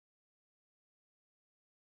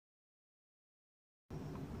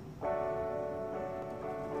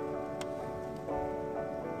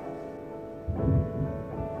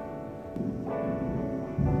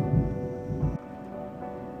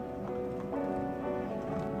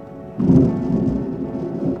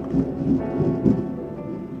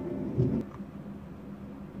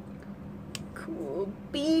Cool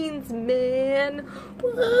beans, man.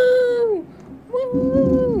 Woo!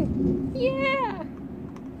 Woo! Yeah!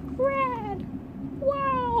 Rad!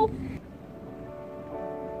 Wow!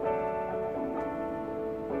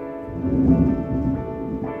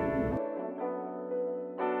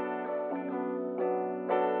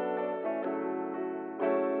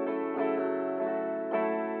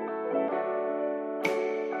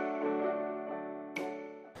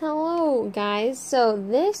 Hello, guys. So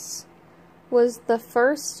this was the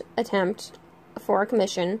first attempt for a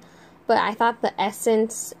commission, but I thought the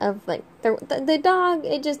essence of, like, the dog,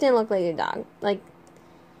 it just didn't look like a dog. Like,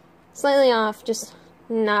 slightly off, just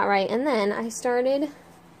not right. And then I started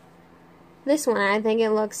this one, and I think it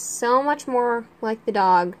looks so much more like the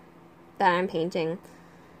dog that I'm painting.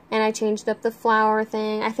 And I changed up the flower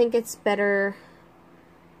thing. I think it's better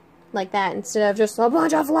like that instead of just a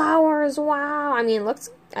bunch of flowers. Wow! I mean, it looks,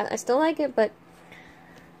 I still like it, but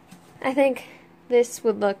I think this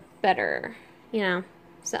would look better, you know,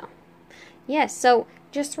 so, yes, so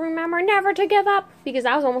just remember never to give up, because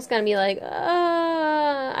I was almost going to be like,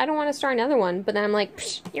 I don't want to start another one, but then I'm like,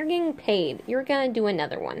 psh, you're getting paid, you're going to do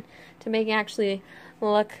another one, to make it actually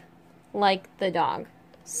look like the dog,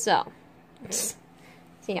 so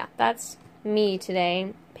yeah, that's me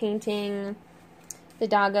today, painting the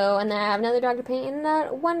doggo, and then I have another dog to paint,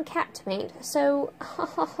 and one cat to paint, so,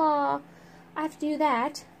 I have to do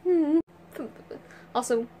that.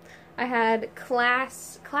 Also, I had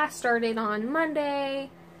class started on Monday,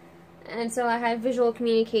 and so I had visual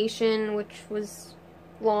communication, which was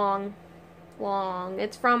long.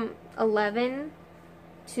 It's from 11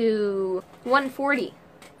 to 1:40.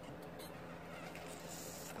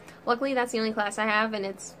 Luckily, that's the only class I have, and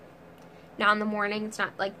it's now in the morning. It's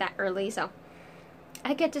not like that early, so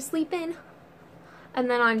I get to sleep in. And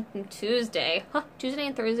then on Tuesday, Tuesday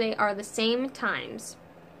and Thursday are the same times,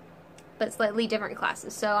 but slightly different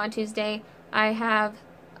classes. So on Tuesday, I have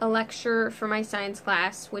a lecture for my science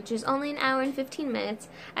class, which is only an hour and 15 minutes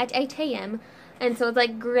at 8 a.m. And so it's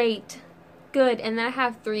like, great, good. And then I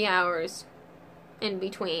have 3 hours in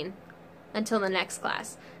between until the next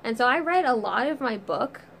class. And so I read a lot of my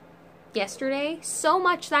book yesterday, so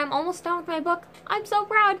much that I'm almost done with my book. I'm so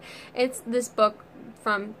proud. It's this book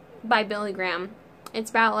by Billy Graham. It's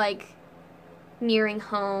about, like, nearing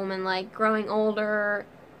home and, like, growing older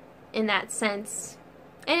in that sense.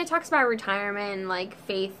 And it talks about retirement and, like,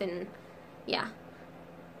 faith and, yeah.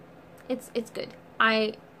 It's good.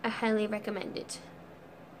 I highly recommend it.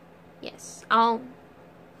 Yes. I'll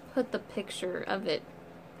put the picture of it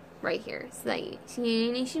right here so that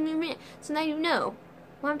you know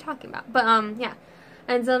what I'm talking about. But, yeah.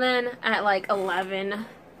 And so then at, like, 11...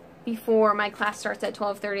 before my class starts at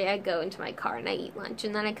 12:30, I go into my car and I eat lunch,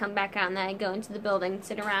 and then I come back out and then I go into the building,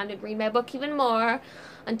 sit around and read my book even more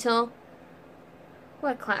until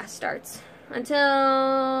what class starts? Until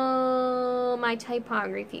my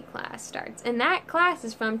typography class starts. And that class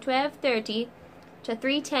is from 12:30 to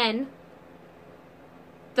 3:10.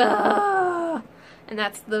 And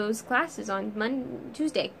that's those classes on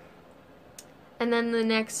Tuesday. And then the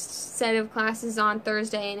next set of classes on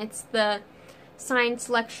Thursday, and it's the science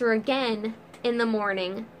lecture again in the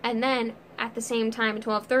morning, and then at the same time at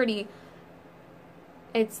 12:30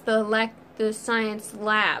 it's the science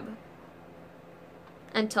lab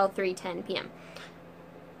until 3:10 p.m.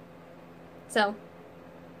 So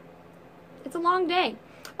it's a long day.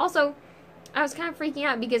 Also, I was kind of freaking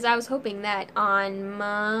out because I was hoping that on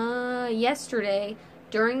yesterday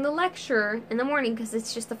during the lecture in the morning, because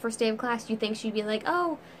it's just the first day of class, you think she'd be like,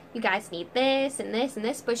 oh, you guys need this and this and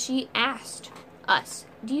this, but she asked us,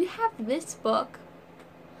 do you have this book?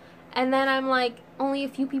 And then I'm like, only a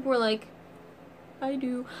few people were like, I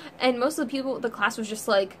do. And most of the people, the class was just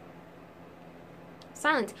like,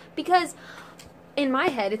 silent. Because in my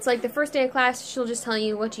head, it's like the first day of class, she'll just tell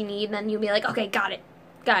you what you need, and then you'll be like, okay, got it.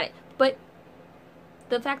 But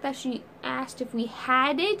the fact that she asked if we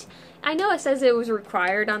had it, I know it says it was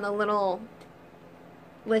required on the little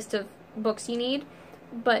list of books you need,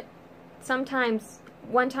 but sometimes,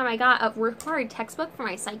 one time I got a required textbook for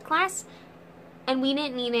my psych class, and we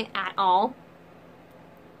didn't need it at all.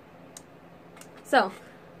 So,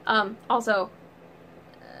 also,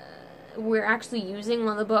 we're actually using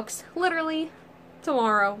one of the books, literally,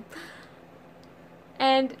 tomorrow.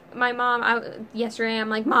 And my mom, yesterday, I'm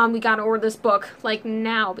like, Mom, we gotta order this book, like,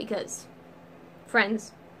 now, because,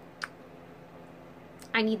 friends,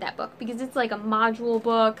 I need that book, because it's like a module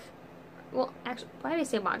book, well, actually, why did I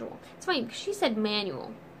say module? It's funny because she said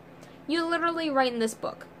manual. You literally write in this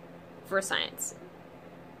book for science.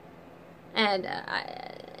 And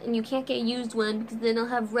you can't get a used one because then they'll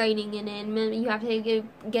have writing in it, and you have to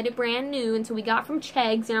get it brand new. And so we got from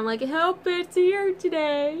Cheggs, and I'm like, help, it's here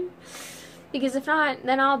today. Because if not,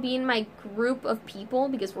 then I'll be in my group of people,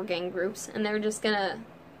 because we're getting groups, and they're just gonna,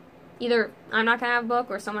 either I'm not gonna have a book,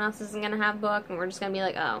 or someone else isn't gonna have a book, and we're just gonna be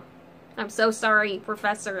like, oh, I'm so sorry,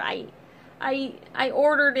 Professor, I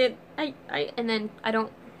ordered it, and then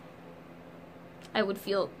I would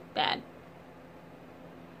feel bad.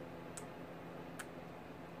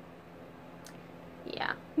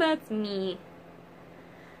 Yeah, that's me.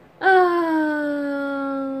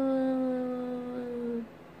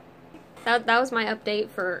 That was my update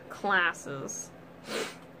for classes.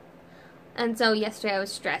 And so yesterday I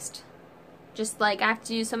was stressed. Just like I have to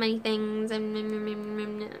do so many things, and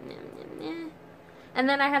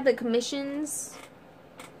then I have the commissions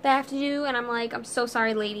that I have to do, and I'm like, I'm so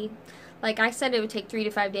sorry, lady. Like I said, it would take 3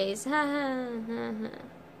 to 5 days.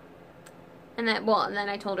 And then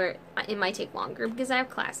I told her it might take longer because I have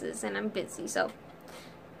classes and I'm busy, so.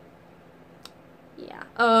 Yeah.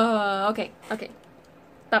 Okay.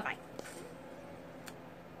 Bye-bye.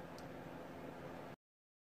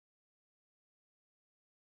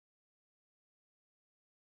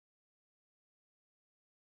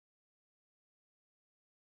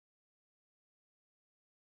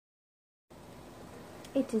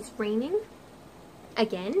 It is raining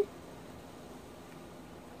again.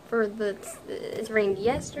 It rained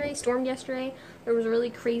yesterday, stormed yesterday. There was a really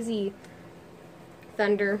crazy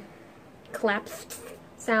thunder clap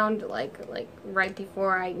sound like right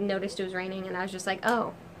before I noticed it was raining, and I was just like,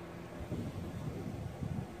 oh.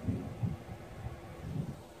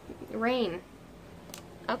 Rain.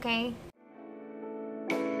 Okay.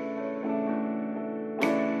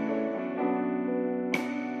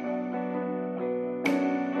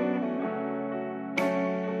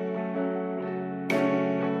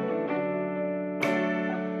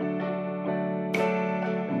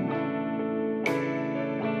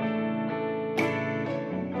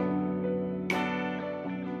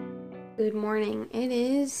 Good morning. It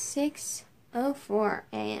is 6:04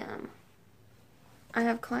 a.m. I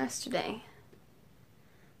have class today.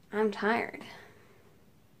 I'm tired.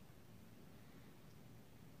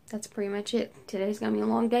 That's pretty much it. Today's gonna be a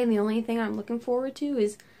long day, and the only thing I'm looking forward to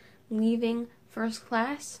is leaving first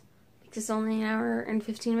class, because it's only an hour and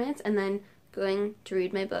 15 minutes, and then going to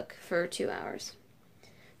read my book for 2 hours.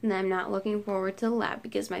 And I'm not looking forward to the lab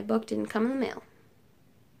because my book didn't come in the mail.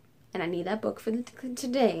 And I need that book for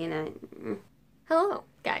today, and Hello,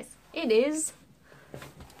 guys. It is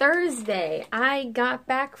Thursday. I got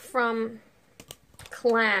back from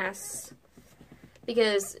class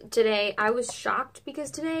because today I was shocked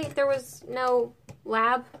because today there was no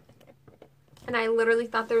lab. And I literally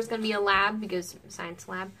thought there was going to be a lab because science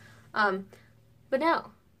lab. But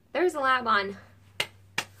no, there's a lab on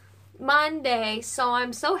Monday, so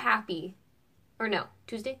I'm so happy. Or no,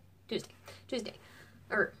 Tuesday.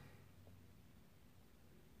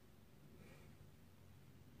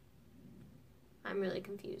 I'm really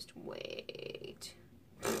confused. Wait.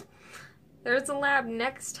 There's a lab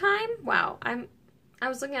next time? Wow. I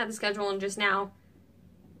was looking at the schedule, and just now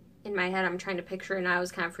in my head I'm trying to picture it, and I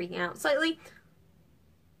was kind of freaking out slightly.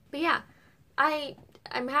 But yeah,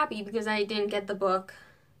 I'm happy because I didn't get the book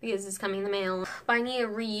because it's coming in the mail. But I need to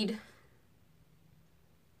read.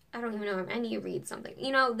 I don't even know if I need to read something.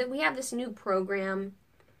 You know, that we have this new program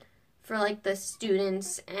for like the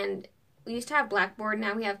students, and we used to have Blackboard,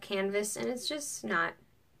 now we have Canvas, and it's just not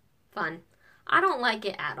fun. I don't like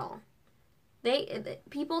it at all.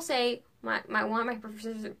 People say one of my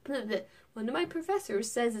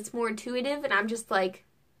professors says it's more intuitive, and I'm just like,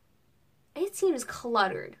 it seems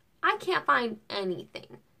cluttered. I can't find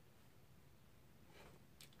anything.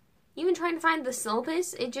 Even trying to find the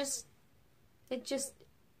syllabus, it just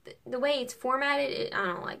the way it's formatted, I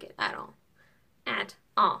don't like it at all. At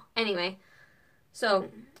all. Anyway, so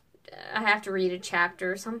I have to read a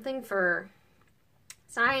chapter or something for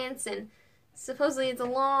science, and supposedly it's a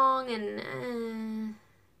long, and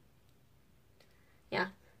yeah.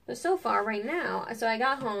 But so far, right now, so I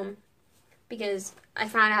got home because I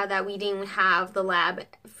found out that we didn't have the lab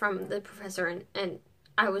from the professor, and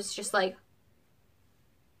I was just like,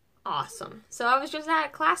 awesome. So I was just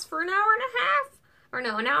at class for an hour and a half, or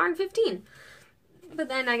no, an hour and 15. But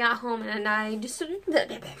then I got home, and I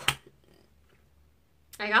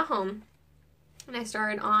got home, and I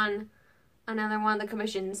started on another one of the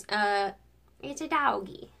commissions. It's a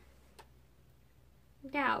doggy.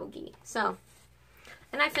 So,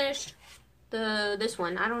 and I finished this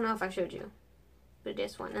one. I don't know if I showed you, but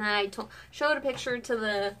this one. And then I sent a picture to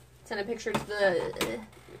the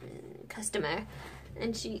customer,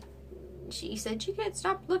 and she said she can't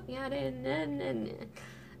stop looking at it,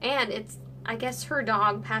 and it's, I guess her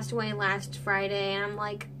dog passed away last Friday, and I'm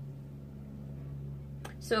like,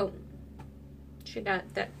 so she got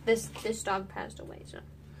this dog passed away, so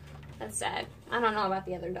that's sad. I don't know about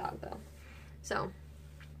the other dog though. So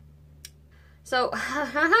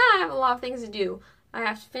I have a lot of things to do. I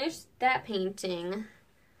have to finish that painting,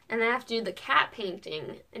 and I have to do the cat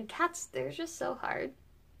painting. And cats, they're just so hard.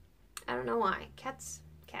 I don't know why. Cats.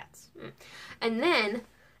 And then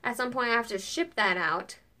at some point I have to ship that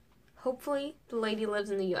out. Hopefully the lady lives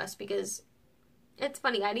in the US, because it's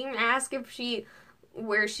funny, I didn't even ask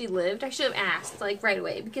where she lived. I should have asked like right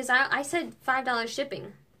away, because I said $5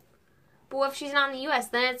 shipping. But what if she's not in the US?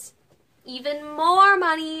 Then it's even more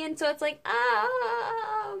money, and so it's like,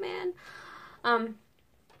 oh man.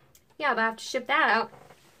 Yeah, but I have to ship that out.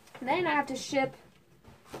 Then I have to ship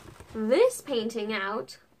this painting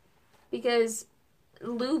out, because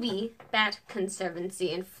Luby Bat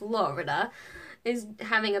Conservancy in Florida is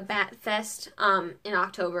having a bat fest in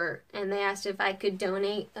October, and they asked if I could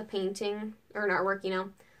donate a painting or an artwork,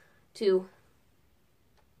 to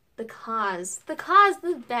the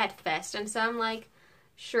Bat Fest. And so I'm like,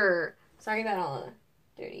 sure. Sorry about all the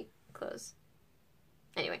dirty clothes.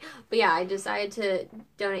 Anyway, but yeah, I decided to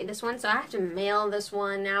donate this one, so I have to mail this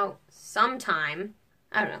one out sometime.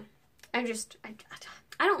 I don't know.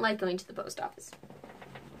 I don't like going to the post office,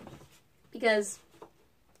 because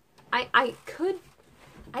I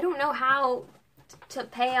don't know how to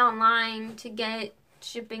pay online to get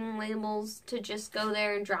shipping labels to just go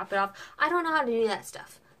there and drop it off. I don't know how to do that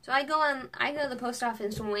stuff. So I go to the post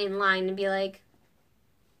office and wait in line and be like,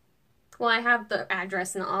 well, I have the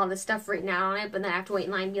address and all this stuff written out on it, but then I have to wait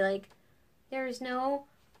in line and be like, there's no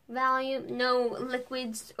value, no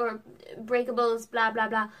liquids or breakables, blah, blah,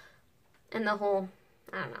 blah. And the whole,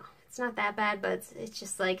 I don't know. It's not that bad, but it's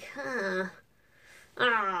just like, I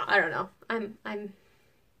don't know. I'm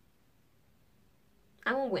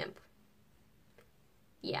a wimp.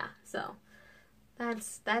 Yeah, so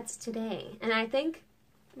that's today. And I think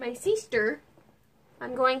my sister,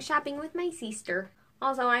 I'm going shopping with my sister.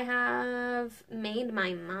 Also, I have made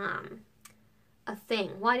my mom a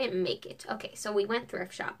thing. Well, I didn't make it. Okay, so we went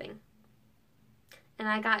thrift shopping, and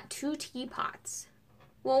I got 2 teapots.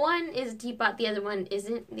 Well, one is a teapot, the other one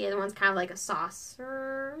isn't. The other one's kind of like a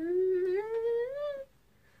saucer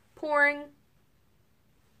pouring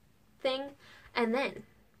thing. And then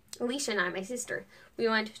Alicia and I, my sister, we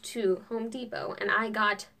went to Home Depot, and I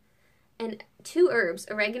got 2 herbs,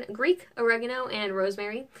 Greek oregano and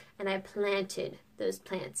rosemary, and I planted those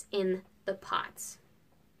plants in the pots.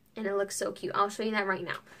 And it looks so cute. I'll show you that right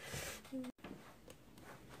now.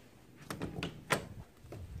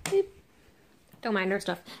 Don't mind our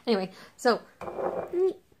stuff. Anyway, so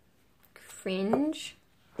fringe.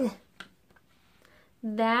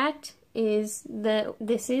 This is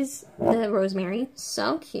the rosemary.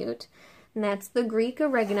 So cute. And that's the Greek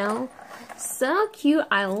oregano. So cute.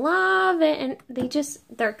 I love it. And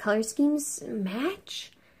their color schemes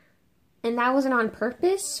match. And that wasn't on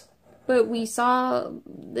purpose. But we saw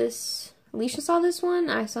this. Alicia saw this one.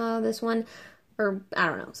 I saw this one. Or, I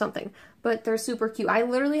don't know, something. But they're super cute. I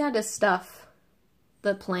literally had to stuff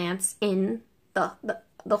the plants in the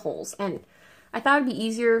holes. And I thought it'd be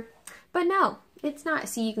easier. But no, it's not.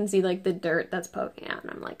 See, you can see, like, the dirt that's poking out.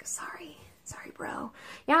 And I'm like, sorry, bro.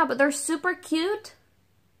 Yeah, but they're super cute.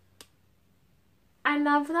 I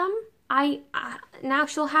love them. Now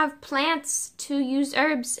she'll have plants to use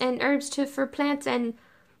herbs, and herbs for plants, and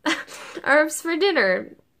herbs for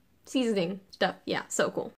dinner. Seasoning stuff. Yeah,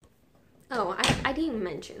 so cool. Oh, I didn't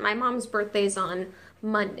mention, my mom's birthday's on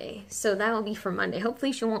Monday, so that'll be for Monday.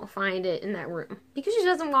 Hopefully she won't find it in that room, because she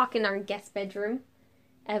doesn't walk in our guest bedroom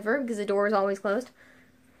ever, because the door is always closed.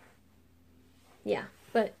 Yeah,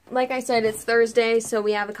 but like I said, it's Thursday, so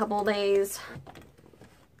we have a couple days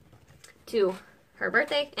to her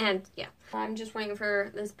birthday, and yeah. I'm just waiting for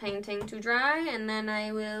this painting to dry, and then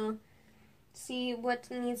I will see what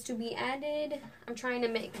needs to be added. I'm trying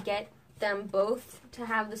to get them both to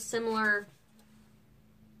have the similar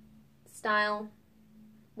style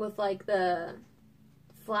with like the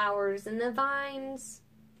flowers and the vines.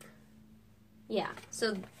 Yeah,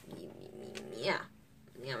 so yeah.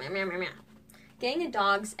 Getting a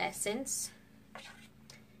dog's essence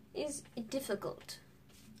is difficult.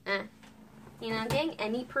 You know, getting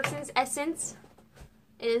any person's essence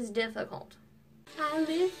is difficult. I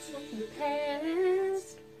lived in the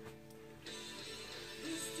past.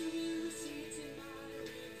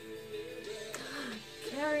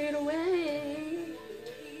 carried away.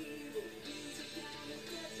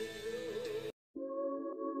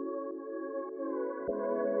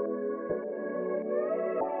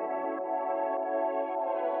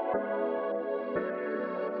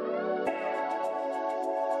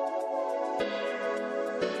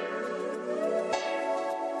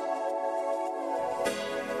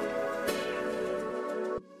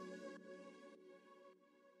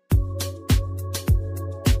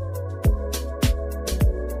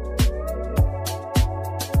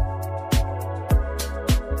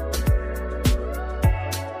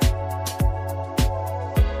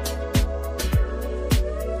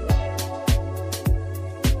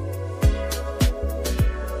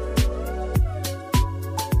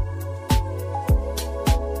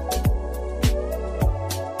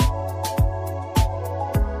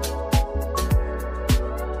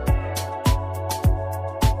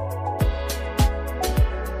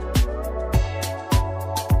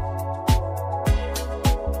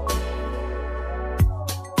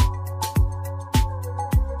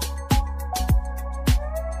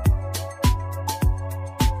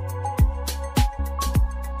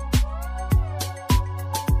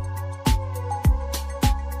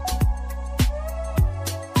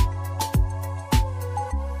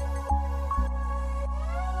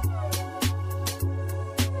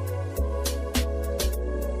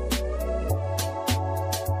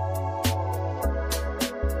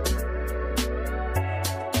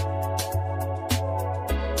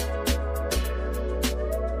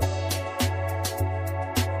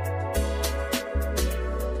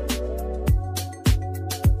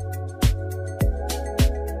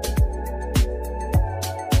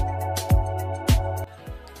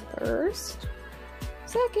 First,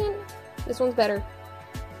 second. This one's better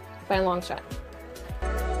by a long shot.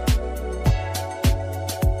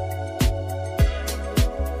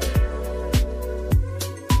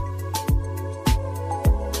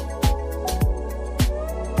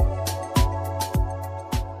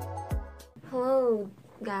 Hello,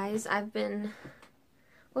 guys.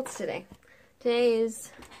 What's today? Today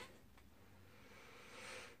is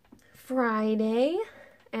Friday.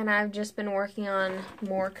 And I've just been working on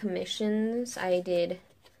more commissions. I did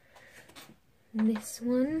this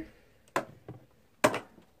one.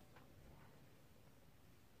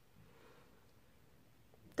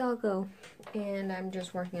 Doggo. And I'm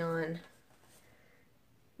just working on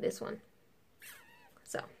this one.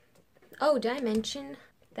 So. Oh, did I mention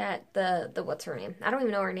that the what's her name? I don't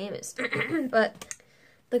even know what her name is. But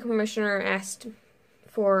the commissioner asked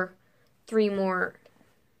for 3 more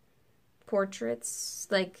portraits,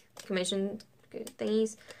 like commission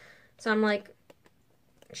thingies. So I'm like,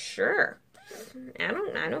 sure. I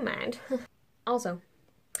don't mind. Also,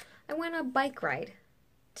 I went on a bike ride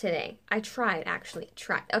today. I tried.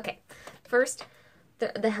 Okay. First,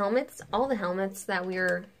 the helmets, all the helmets that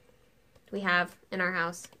we have in our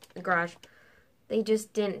house, the garage, they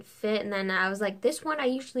just didn't fit. And then I was like, this one I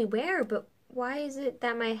usually wear, but why is it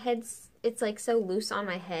that it's like so loose on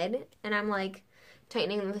my head? And I'm like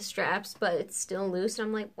tightening the straps, but it's still loose. And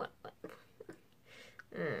I'm like, what?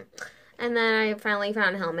 And then I finally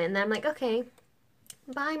found a helmet, and then I'm like, okay,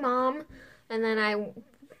 bye, Mom. And then I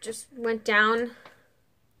just went down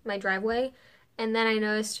my driveway, and then I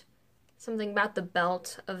noticed something about the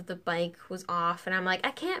belt of the bike was off, and I'm like,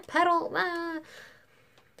 I can't pedal. And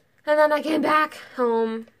then I came back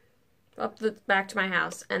home, back to my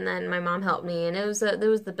house, and then my mom helped me, and there was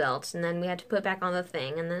the belt, and then we had to put back on the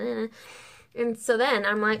thing, and then. And so then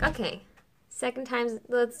I'm like, okay, second time,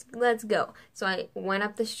 let's go. So I went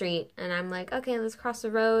up the street, and I'm like, okay, let's cross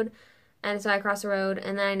the road. And so I cross the road,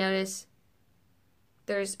 and then I notice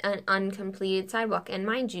there's an uncompleted sidewalk. And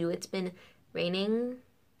mind you, it's been raining.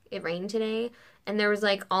 It rained today, and there was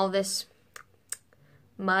like all this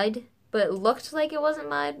mud, but it looked like it wasn't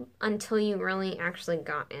mud until you really actually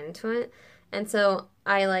got into it. And so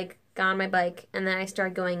I like got on my bike, and then I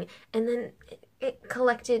started going, and then it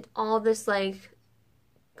collected all this like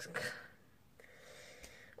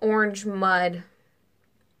orange mud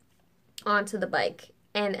onto the bike.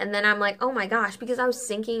 And then I'm like, oh my gosh, because I was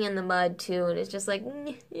sinking in the mud too, and it's just like,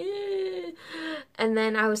 and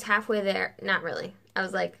then I was halfway there. Not really. I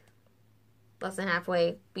was like less than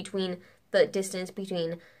halfway between the distance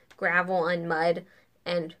between gravel and mud,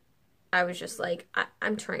 and I was just like,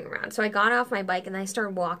 I'm turning around. So I got off my bike and I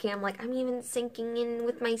started walking. I'm like, I'm even sinking in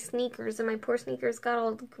with my sneakers, and my poor sneakers got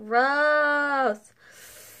all gross.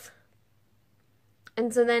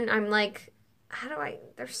 And so then I'm like,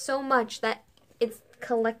 there's so much that it's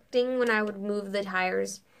collecting when I would move the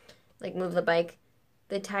tires, like move the bike,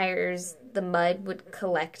 the tires, the mud would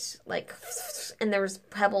collect, like, and there was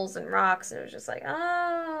pebbles and rocks, and it was just like,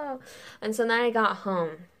 oh. And so then I got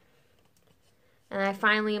home, and I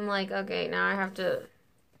finally am like, okay, now I have to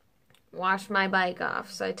wash my bike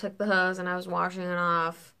off. So I took the hose, and I was washing it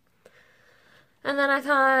off. And then I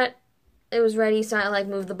thought it was ready, so I, like,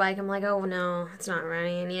 moved the bike. I'm like, oh, no, it's not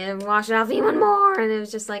ready, and you wash it off even more. And it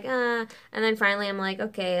was just like, And then finally I'm like,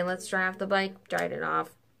 okay, let's dry off the bike. Dried it off.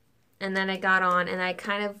 And then I got on, and I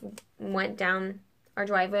kind of went down our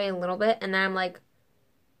driveway a little bit, and then I'm like,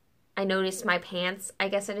 I noticed my pants. I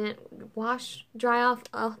guess I didn't dry off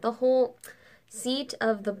the whole seat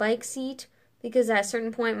of the bike seat, because at a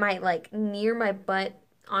certain point, like, near my butt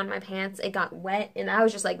on my pants, it got wet, and I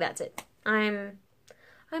was just like, that's it. I'm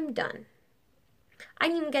done. I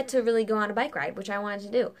didn't even get to really go on a bike ride, which I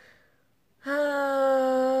wanted to do.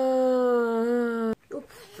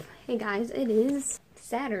 Hey guys, it is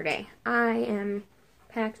Saturday. I am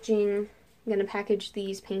gonna package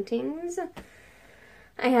these paintings,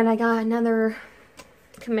 and I got another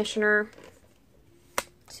commissioner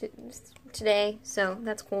today, so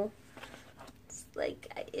that's cool. It's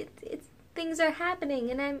like things are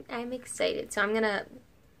happening, and I'm excited. So I'm gonna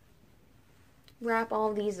wrap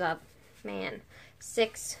all these up. Man,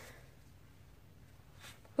 6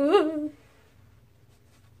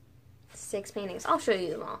 paintings. I'll show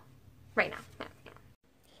you them all right now.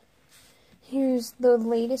 Here's the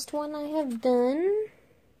latest one I have done.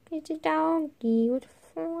 It's a doggy with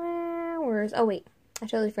flowers. Oh wait, I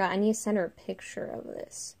totally forgot. I need to send her a picture of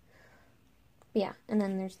this. Yeah, and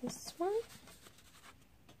then there's this one.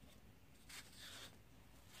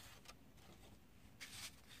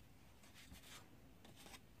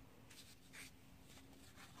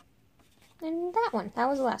 And that one. That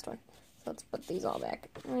was the last one. So let's put these all back.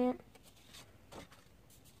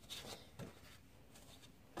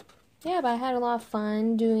 Yeah, but I had a lot of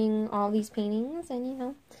fun doing all these paintings and, you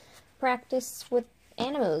know, practice with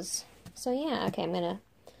animals. So yeah, okay, I'm gonna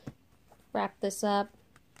wrap this up,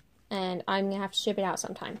 and I'm gonna have to ship it out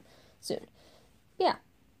sometime soon. Yeah,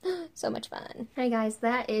 so much fun. Hey guys,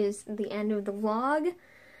 that is the end of the vlog.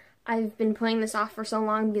 I've been putting this off for so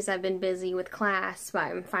long because I've been busy with class, but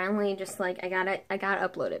I'm finally just like, I gotta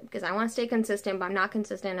upload it because I want to stay consistent, but I'm not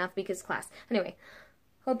consistent enough because class. Anyway,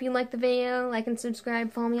 hope you liked the video. Like and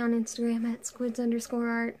subscribe. Follow me on Instagram at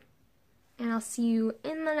squids_art. And I'll see you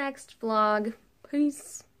in the next vlog.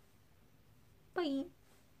 Peace. Bye.